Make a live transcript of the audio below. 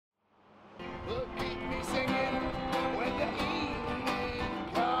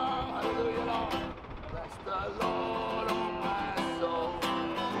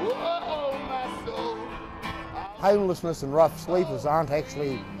homelessness and rough sleepers aren't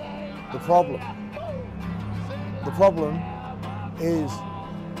actually the problem. The problem is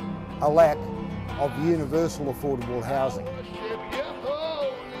a lack of universal affordable housing.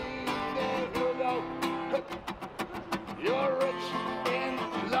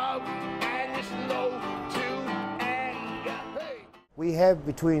 We have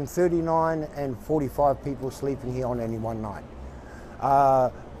between 39 and 45 people sleeping here on any one night.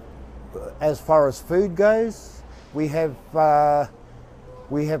 As far as food goes, we have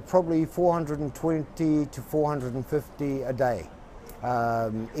probably 420 to 450 a day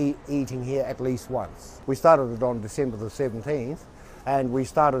eating here at least once. We started it on December the 17th, and we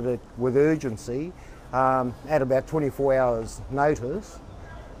started it with urgency at about 24 hours notice,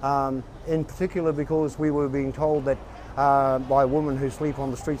 in particular because we were being told that by women who sleep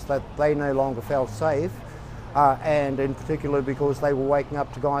on the streets that they no longer felt safe, and in particular because they were waking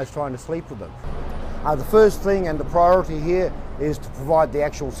up to guys trying to sleep with them. The first thing and the priority here is to provide the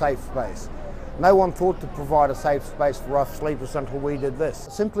actual safe space. No one thought to provide a safe space for rough sleepers until we did this.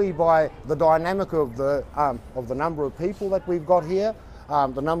 Simply by the dynamic of the number of people that we've got here,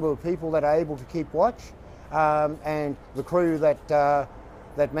 the number of people that are able to keep watch, and the crew that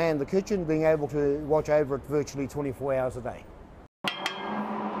man the kitchen being able to watch over it virtually 24 hours a day.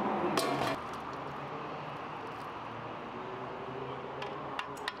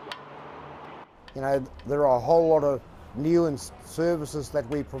 You know, there are a whole lot of new services that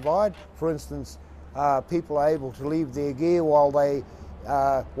we provide. For instance, people are able to leave their gear while they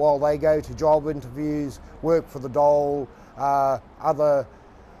go to job interviews, work for the dole, other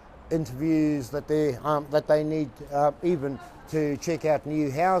interviews that they need even to check out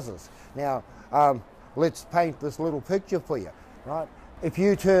new houses. Now, let's paint this little picture for you, right? If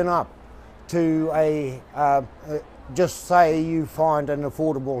you turn up to just say you find an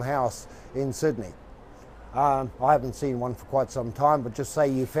affordable house in Sydney. I haven't seen one for quite some time, but just say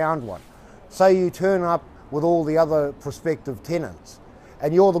you found one. Say you turn up with all the other prospective tenants,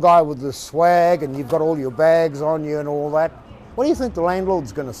 and you're the guy with the swag and you've got all your bags on you and all that. What do you think the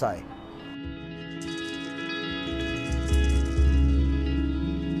landlord's going to say?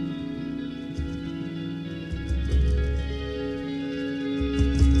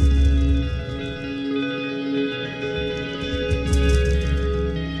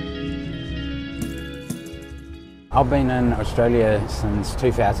 I've been in Australia since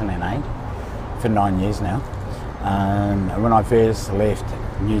 2008, for 9 years now. When I first left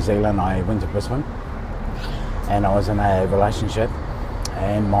New Zealand, I went to Brisbane and I was in a relationship,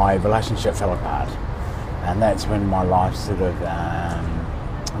 and my relationship fell apart. And that's when my life sort of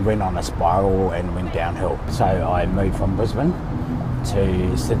went on a spiral and went downhill. So I moved from Brisbane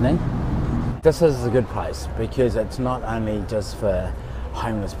to Sydney. This is a good place because it's not only just for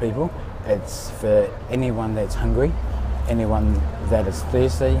homeless people, it's for anyone that's hungry, anyone that is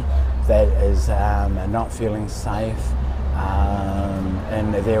thirsty, that is not feeling safe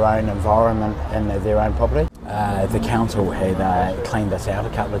in their own environment, in their own property. The council had cleaned us out a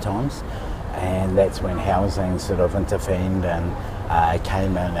couple of times, and that's when housing sort of intervened and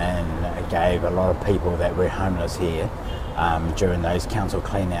came in and gave a lot of people that were homeless here during those council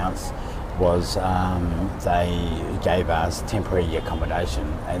clean-outs was they gave us temporary accommodation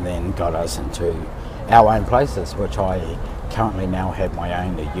and then got us into our own places, which I currently now have my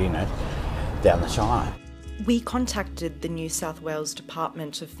own unit down the Shire. We contacted the New South Wales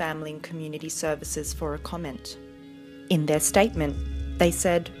Department of Family and Community Services for a comment. In their statement, they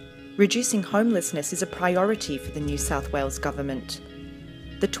said, reducing homelessness is a priority for the New South Wales Government.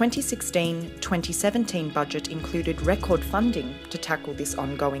 The 2016-2017 budget included record funding to tackle this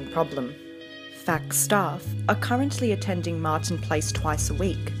ongoing problem. FACT staff are currently attending Martin Place twice a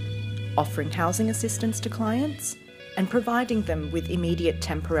week, offering housing assistance to clients and providing them with immediate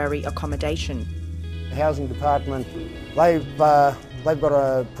temporary accommodation. The Housing Department, they've got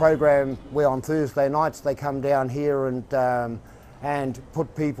a program where on Thursday nights they come down here and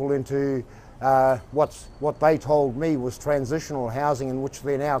put people into what they told me was transitional housing, in which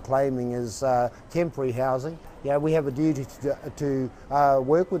they're now claiming is temporary housing. Yeah, we have a duty to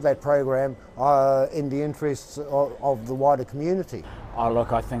work with that program in the interests of the wider community. Oh,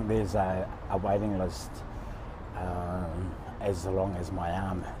 look, I think there's a waiting list as long as my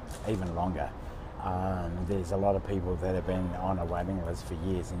arm, even longer. There's a lot of people that have been on a waiting list for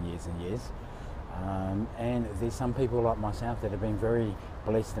years and years and years. And there's some people like myself that have been very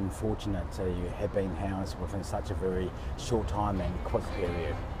blessed and fortunate to have been housed within such a very short time and quick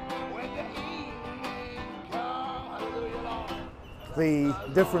period. The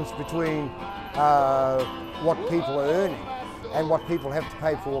difference between what people are earning and what people have to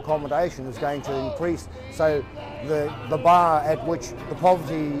pay for accommodation is going to increase. So the bar at which the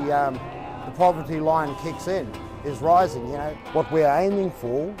poverty line kicks in is rising. You know, what we're aiming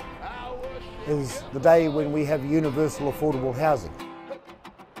for is the day when we have universal affordable housing.